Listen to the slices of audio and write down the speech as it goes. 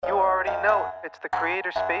note, it's the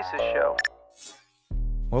Creator Spaces show.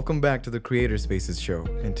 Welcome back to the Creator Spaces show,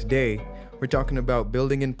 and today we're talking about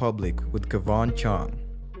building in public with Kevon Cheung.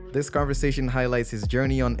 This conversation highlights his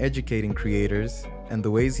journey on educating creators and the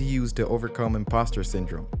ways he used to overcome imposter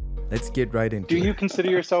syndrome. Let's get right into it. Do you consider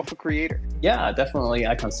yourself a creator? Yeah, definitely.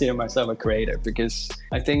 I consider myself a creator because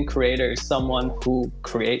I think creator is someone who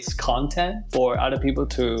creates content for other people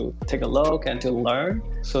to take a look and to learn.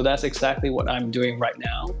 So that's exactly what I'm doing right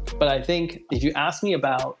now. But I think if you ask me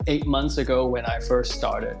about 8 months ago when I first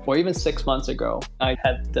started, or even 6 months ago, I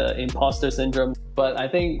had the imposter syndrome. But I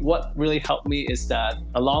think what really helped me is that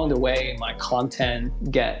along the way, my content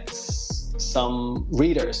gets some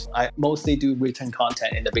readers. I mostly do written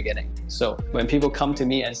content in the beginning. So when people come to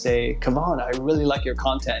me and say, Kevon, I really like your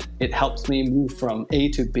content, it helps me move from A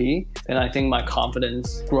to B. And I think my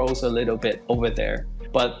confidence grows a little bit over there.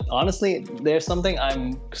 But honestly, there's something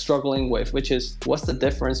I'm struggling with, which is what's the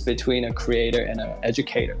difference between a creator and an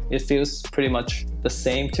educator? It feels pretty much the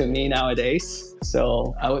same to me nowadays.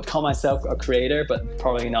 So I would call myself a creator, but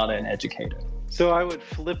probably not an educator. So I would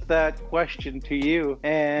flip that question to you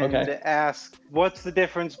and ask, what's the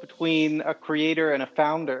difference between a creator and a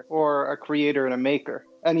founder, or a creator and a maker?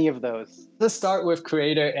 Any of those? Let's start with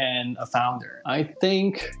creator and a founder. I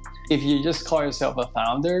think if you just call yourself a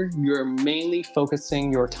founder, you're mainly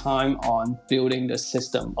focusing your time on building the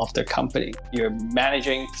system of the company. You're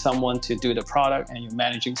managing someone to do the product and you're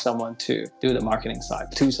managing someone to do the marketing side,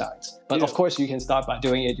 two sides. But of course, you can start by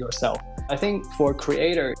doing it yourself. I think for a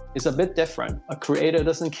creator, it's a bit different. A creator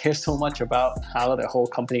doesn't care so much about how the whole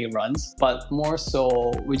company runs, but more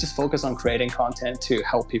so we just focus on creating content to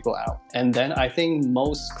help people out. And then I think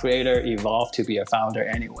most creators evolve to be a founder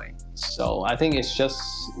anyway. So I think it's just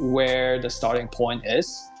where the starting point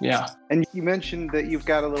is. Yeah. And you mentioned that you've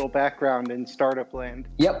got a little background in startup land.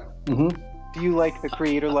 Yep. Do you like the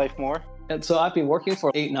creator life more? And so I've been working for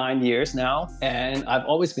 8-9 years now, and I've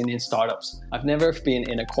always been in startups. I've never been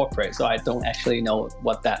in a corporate, so I don't actually know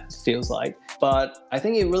what that feels like. But I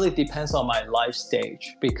think it really depends on my life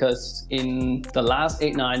stage, because in the last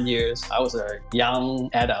 8-9 years, I was a young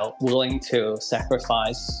adult willing to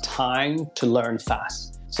sacrifice time to learn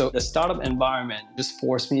fast. So the startup environment just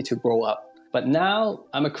forced me to grow up. But now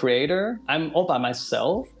I'm a creator, I'm all by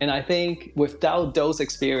myself. And I think without those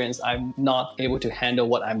experiences, I'm not able to handle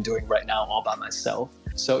what I'm doing right now all by myself.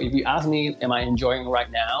 So if you ask me, am I enjoying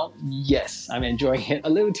right now? Yes, I'm enjoying it a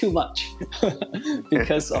little too much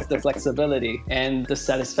because of the flexibility and the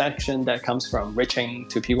satisfaction that comes from reaching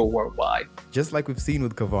to people worldwide. Just like we've seen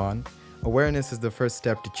with Kevon, awareness is the first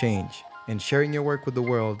step to change, and sharing your work with the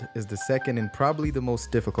world is the second and probably the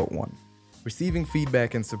most difficult one. Receiving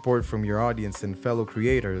feedback and support from your audience and fellow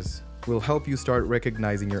creators will help you start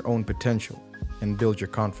recognizing your own potential and build your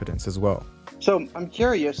confidence as well. So I'm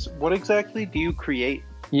curious, what exactly do you create?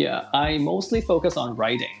 Yeah, I mostly focus on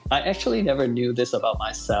writing. I actually never knew this about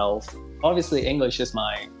myself. Obviously, English is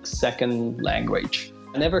my second language.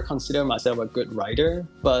 I never considered myself a good writer,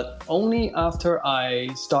 but only after I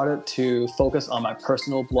started to focus on my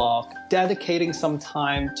personal blog, dedicating some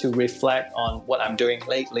time to reflect on what I'm doing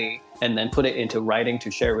lately, and then put it into writing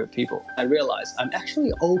to share with people, I realized I'm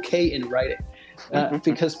actually okay in writing.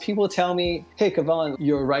 Because people tell me, hey, Kevon,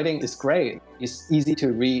 your writing is great. It's easy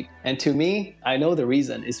to read. And to me, I know the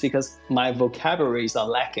reason is because my vocabularies are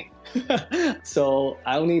lacking. So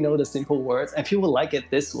I only know the simple words, and people like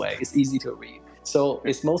it this way. It's easy to read. So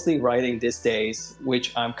it's mostly writing these days,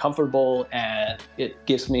 which I'm comfortable and it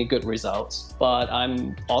gives me good results. But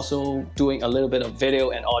I'm also doing a little bit of video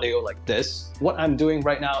and audio like this. What I'm doing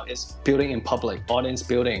right now is building in public, audience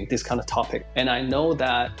building, this kind of topic. And I know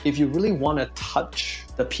that if you really want to touch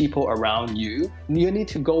the people around you, you need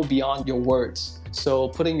to go beyond your words. So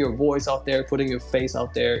putting your voice out there, putting your face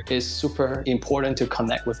out there is super important to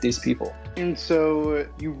connect with these people. And so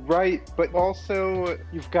you write, but also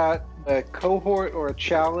you've got a cohort or a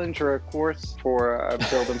challenge or a course for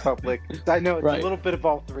Build in Public. I know it's a little bit of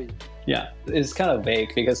all three. Yeah, it's kind of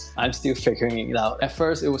vague because I'm still figuring it out. At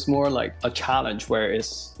first, it was more like a challenge where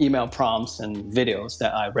it's email prompts and videos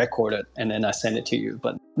that I recorded and then I send it to you.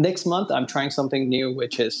 But next month, I'm trying something new,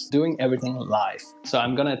 which is doing everything live. So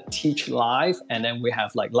I'm going to teach live, and then we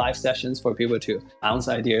have like live sessions for people to bounce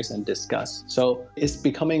ideas and discuss. So it's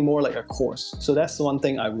becoming more like a course. So that's one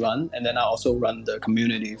thing I run. And then I also run the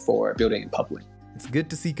community for Building in Public. It's good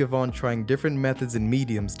to see Kevon trying different methods and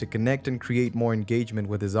mediums to connect and create more engagement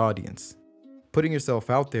with his audience. Putting yourself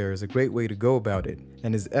out there is a great way to go about it,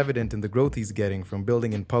 and is evident in the growth he's getting from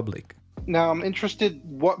Building in Public. Now, I'm interested,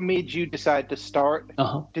 what made you decide to start?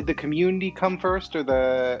 Did the community come first or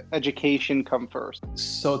the education come first?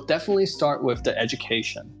 So definitely start with the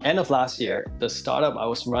education. End of last year, the startup I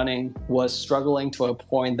was running was struggling to a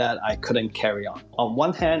point that I couldn't carry on. On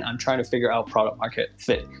one hand, I'm trying to figure out product market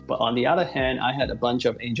fit. But on the other hand, I had a bunch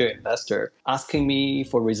of angel investors asking me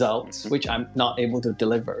for results, which I'm not able to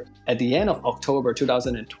deliver. At the end of October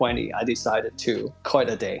 2020, I decided to call it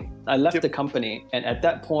a day. I left the company, and at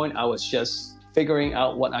that point, I was just figuring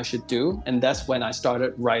out what I should do. And that's when I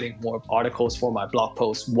started writing more articles for my blog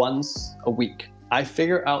posts once a week. I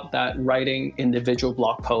figured out that writing individual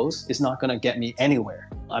blog posts is not going to get me anywhere.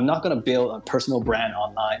 I'm not going to build a personal brand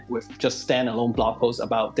online with just standalone blog posts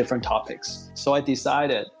about different topics. So I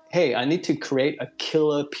decided, hey, I need to create a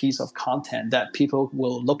killer piece of content that people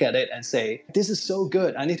will look at it and say, this is so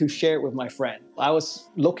good, I need to share it with my friend. I was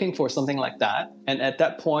looking for something like that. And at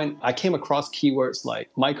that point, I came across keywords like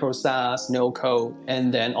micro SaaS, no code,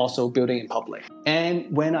 and then also building in public. And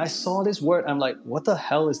when I saw this word, I'm like, what the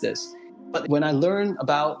hell is this? But when I learned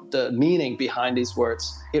about the meaning behind these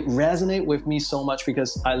words, it resonated with me so much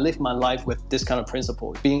because I live my life with this kind of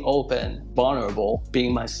principle, being open, vulnerable,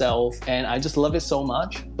 being myself, and I just love it so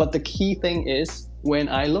much. But the key thing is, when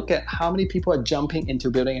I look at how many people are jumping into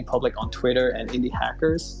building in public on Twitter and indie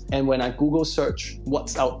hackers, and when I Google search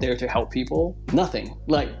what's out there to help people, nothing.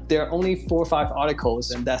 Like, there are only 4 or 5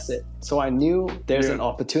 articles and that's it. So I knew there's an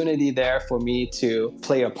opportunity there for me to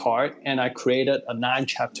play a part, and I created a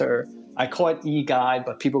 9-chapter, I call it e-guide,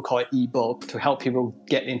 but people call it e-book, to help people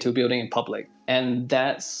get into building in public. And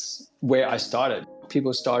that's where I started.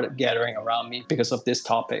 People started gathering around me because of this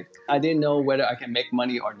topic. I didn't know whether I can make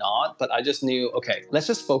money or not, but I just knew, okay, let's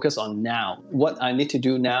just focus on now. What I need to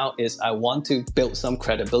do now is I want to build some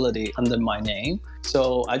credibility under my name.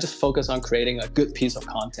 So I just focus on creating a good piece of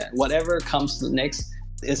content. Whatever comes next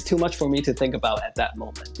is too much for me to think about at that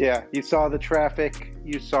moment. Yeah, you saw the traffic,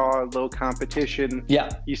 you saw low competition. Yeah.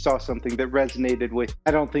 You saw something that resonated with.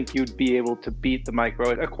 I don't think you'd be able to beat the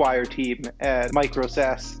micro acquire team at Micro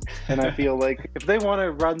SaaS. And I feel like if they want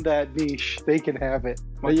to run that niche, they can have it.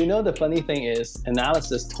 But you know, the funny thing is,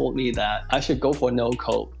 analysis told me that I should go for no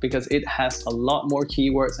code because it has a lot more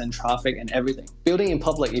keywords and traffic and everything. Building in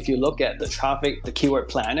public, if you look at the traffic, the keyword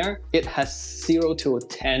planner, it has 0 to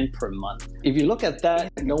 10 per month. If you look at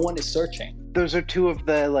that, no one is searching. Those are 2 of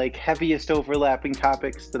the heaviest overlapping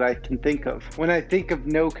topics that I can think of. When I think of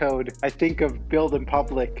no code, I think of build in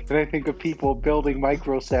public, and I think of people building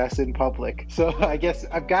micro SaaS in public. So I guess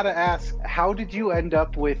I've got to ask, how did you end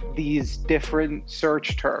up with these different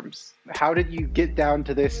search terms? How did you get down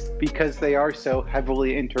to this, because they are so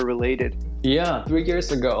heavily interrelated? Yeah, 3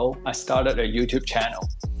 years ago, I started a YouTube channel.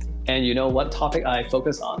 And you know what topic I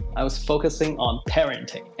focused on? I was focusing on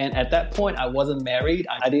parenting. And at that point, I wasn't married.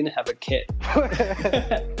 I didn't have a kid.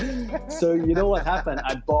 So you know what happened?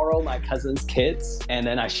 I borrow my cousin's kids and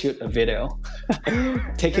then I shoot a video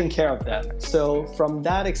taking care of them. So from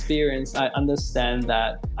that experience, I understand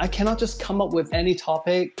that I cannot just come up with any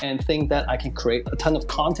topic and think that I can create a ton of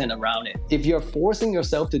content around it. If you're forcing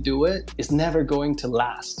yourself to do it, it's never going to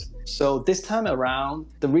last. So this time around,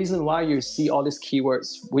 the reason why you see all these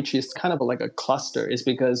keywords, which is kind of like a cluster, is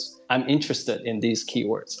because I'm interested in these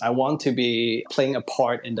keywords. I want to be playing a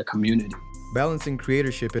part in the community. Balancing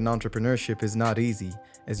creatorship and entrepreneurship is not easy,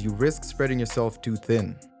 as you risk spreading yourself too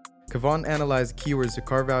thin. Kevon analyzed keywords to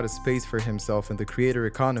carve out a space for himself in the creator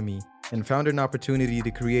economy and found an opportunity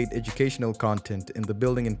to create educational content in the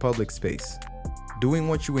building in public space. Doing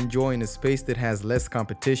what you enjoy in a space that has less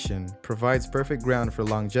competition provides perfect ground for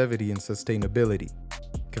longevity and sustainability.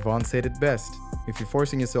 Kevon said it best, if you're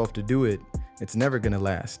forcing yourself to do it, it's never gonna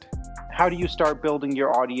last. How do you start building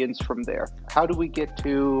your audience from there? How do we get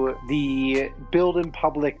to the build in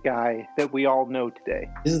public guy that we all know today?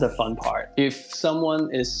 This is the fun part. If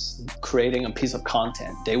someone is creating a piece of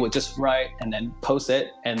content, they would just write and then post it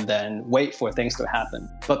and then wait for things to happen.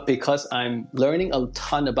 But because I'm learning a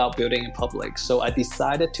ton about building in public, so I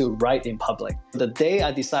decided to write in public. The day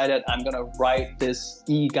I decided I'm gonna write this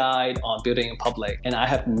e-guide on building in public and I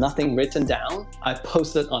have nothing written down, I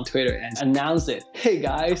posted on Twitter and announced it. Hey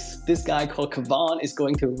guys, this guy called Kevon is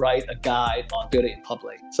going to write a guide on building in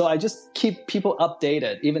public. So I just keep people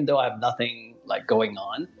updated even though I have nothing going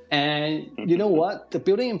on. And you know what? The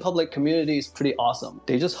building in public community is pretty awesome.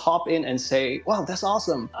 They just hop in and say, wow, that's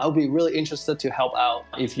awesome. I'll be really interested to help out.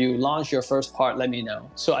 If you launch your first part, let me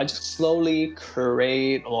know. So I just slowly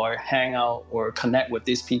create or hang out or connect with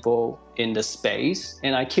these people in the space,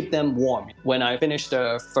 and I keep them warm. When I finish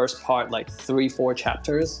the first part, like 3-4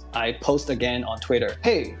 chapters, I post again on Twitter,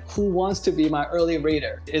 hey, who wants to be my early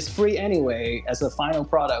reader? It's free anyway as a final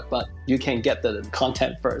product, but you can get the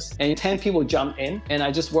content first. And 10 people jump in, and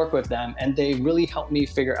I just work with them, and they really help me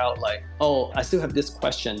figure out like, oh, I still have this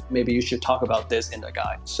question, maybe you should talk about this in the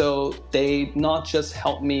guide. So they not just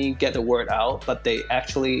help me get the word out, but they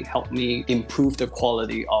actually help me improve the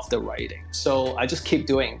quality of the writing. So I just keep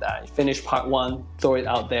doing that. Finish part 1, throw it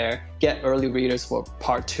out there, get early readers for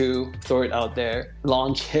part 2, throw it out there,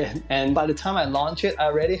 launch it. And by the time I launch it, I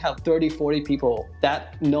already have 30-40 people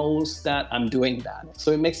that knows that I'm doing that.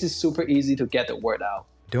 So it makes it super easy to get the word out.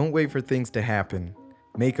 Don't wait for things to happen.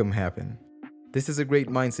 Make them happen. This is a great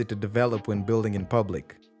mindset to develop when building in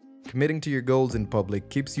public. Committing to your goals in public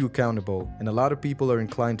keeps you accountable, and a lot of people are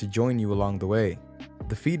inclined to join you along the way.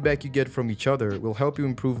 The feedback you get from each other will help you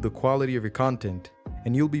improve the quality of your content,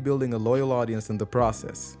 and you'll be building a loyal audience in the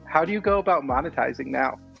process. How do you go about monetizing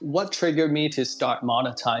now? What triggered me to start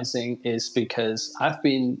monetizing is because I've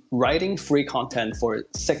been writing free content for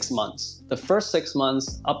 6 months. The first 6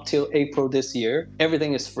 months up till April this year,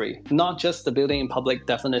 everything is free. Not just the Building in Public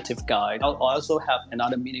Definitive Guide. I'll also have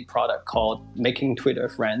another mini product called Making Twitter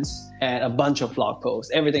Friends and a bunch of blog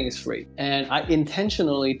posts. Everything is free. And I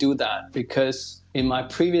intentionally do that because in my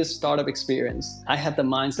previous startup experience, I had the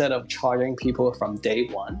mindset of charging people from day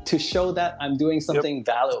one to show that I'm doing something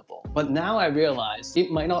valuable. But now I realize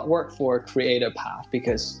it might not work for a creator path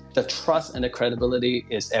because the trust and the credibility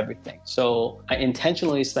is everything. So I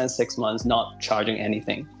intentionally spent 6 months not charging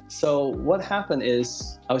anything. So what happened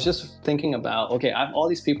is I was just thinking about, okay, I have all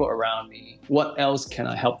these people around me. What else can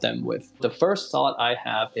I help them with? The first thought I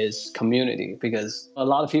have is community, because a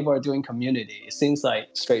lot of people are doing community. It seems like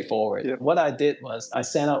straightforward. Yeah. What I did was I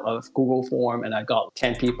sent out a Google form and I got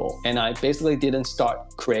 10 people. And I basically didn't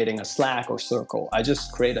start creating a Slack or Circle. I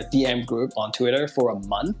just created a DM group on Twitter for a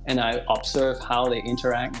month and I observed how they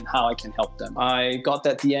interact and how I can help them. I got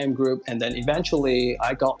that DM group and then eventually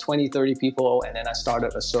I got 20, 30 people and then I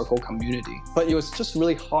started a Circle community. But it was just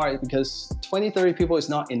really hard because 20, 30 people is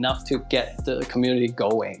not enough to get the community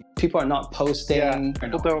going. People are not posting. Yeah,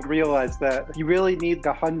 people don't realize that. You really need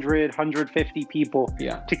 100, 150 people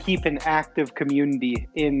to keep an active community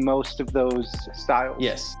in most of those styles.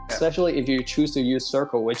 Yes, especially if you choose to use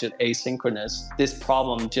Circle, which is asynchronous, this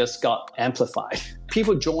problem just got amplified.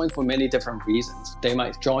 People join for many different reasons. They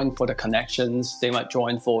might join for the connections. They might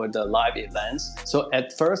join for the live events. So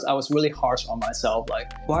at first, I was really harsh on myself.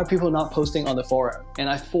 Like, why are people not posting on the forum? And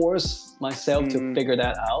I forced myself to figure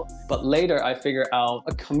that out. But later, I figured out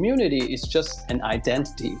a community is just an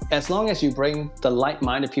identity. As long as you bring the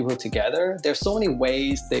like-minded people together, there's so many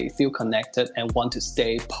ways they feel connected and want to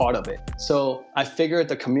stay part of it. So I figured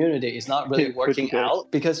the community is not really working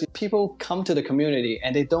out because people come to the community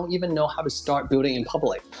and they don't even know how to start building in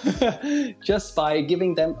public. Just by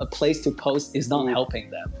giving them a place to post is not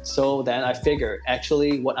helping them. So then I figured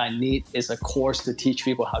actually what I need is a course to teach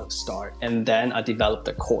people how to start. And then I developed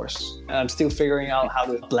the course. I'm still figuring out how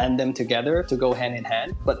to blend them together to go hand in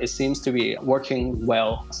hand, but it seems to be working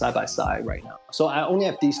well side by side right now. So I only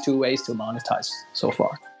have these 2 ways to monetize so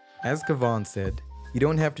far. As Kevon said, you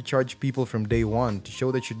don't have to charge people from day one to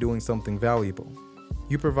show that you're doing something valuable.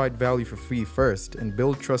 You provide value for free first and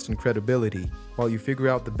build trust and credibility while you figure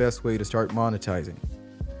out the best way to start monetizing.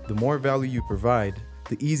 The more value you provide,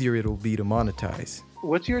 the easier it'll be to monetize.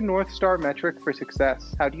 What's your North Star metric for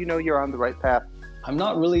success? How do you know you're on the right path? I'm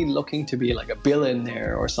not really looking to be like a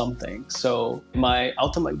billionaire or something. So my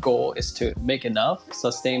ultimate goal is to make enough,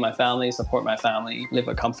 sustain my family, support my family, live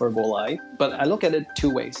a comfortable life. But I look at it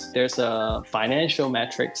 2 ways. There's a financial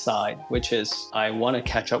metric side, which is I want to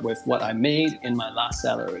catch up with what I made in my last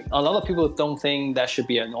salary. A lot of people don't think that should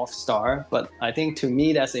be a North Star, but I think to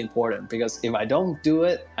me that's important because if I don't do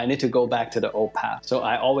it, I need to go back to the old path. So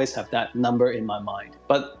I always have that number in my mind.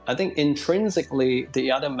 But I think intrinsically,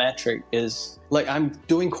 the other metric is like I'm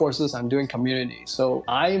doing courses, I'm doing community. So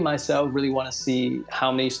I myself really want to see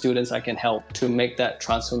how many students I can help to make that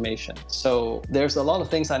transformation. So there's a lot of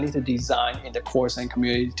things I need to design in the course and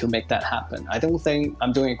community to make that happen. I don't think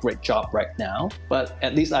I'm doing a great job right now, but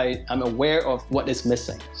at least I'm aware of what is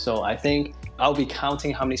missing. So I think I'll be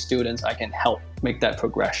counting how many students I can help make that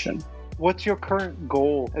progression. What's your current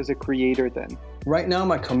goal as a creator then? Right now,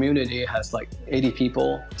 my community has like 80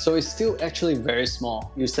 people. So it's still actually very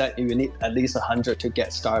small. You said you need at least 100 to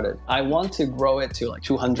get started. I want to grow it to like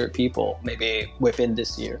 200 people, maybe within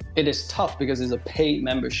this year. It is tough because it's a paid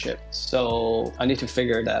membership. So I need to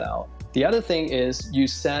figure that out. The other thing is you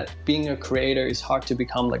said being a creator is hard to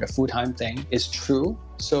become like a full-time thing. It's true.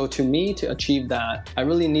 So to me, to achieve that, I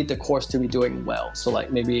really need the course to be doing well. So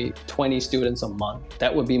like maybe 20 students a month.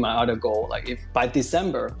 That would be my other goal. Like if by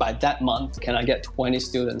December, by that month, can I get 20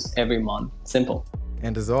 students every month? Simple.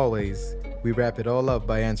 And as always, we wrap it all up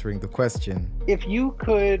by answering the question. If you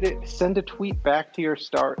could send a tweet back to your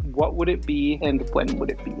start, what would it be and when would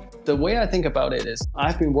it be? The way I think about it is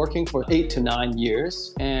I've been working for 8 to 9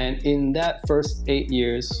 years. And in that first 8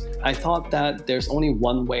 years, I thought that there's only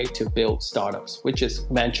one way to build startups, which is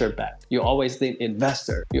venture back. You always need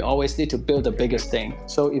investor. You always need to build the biggest thing.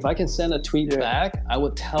 So if I can send a tweet back, I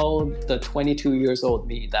would tell the 22 years old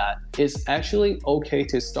me that it's actually okay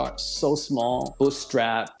to start so small,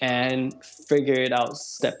 bootstrap, and figure it out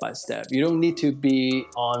step by step. You don't need to be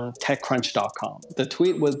on techcrunch.com. The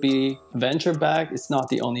tweet would be venture back is not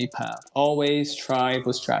the only path. Always try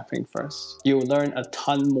bootstrapping first. You'll learn a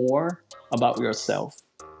ton more about yourself.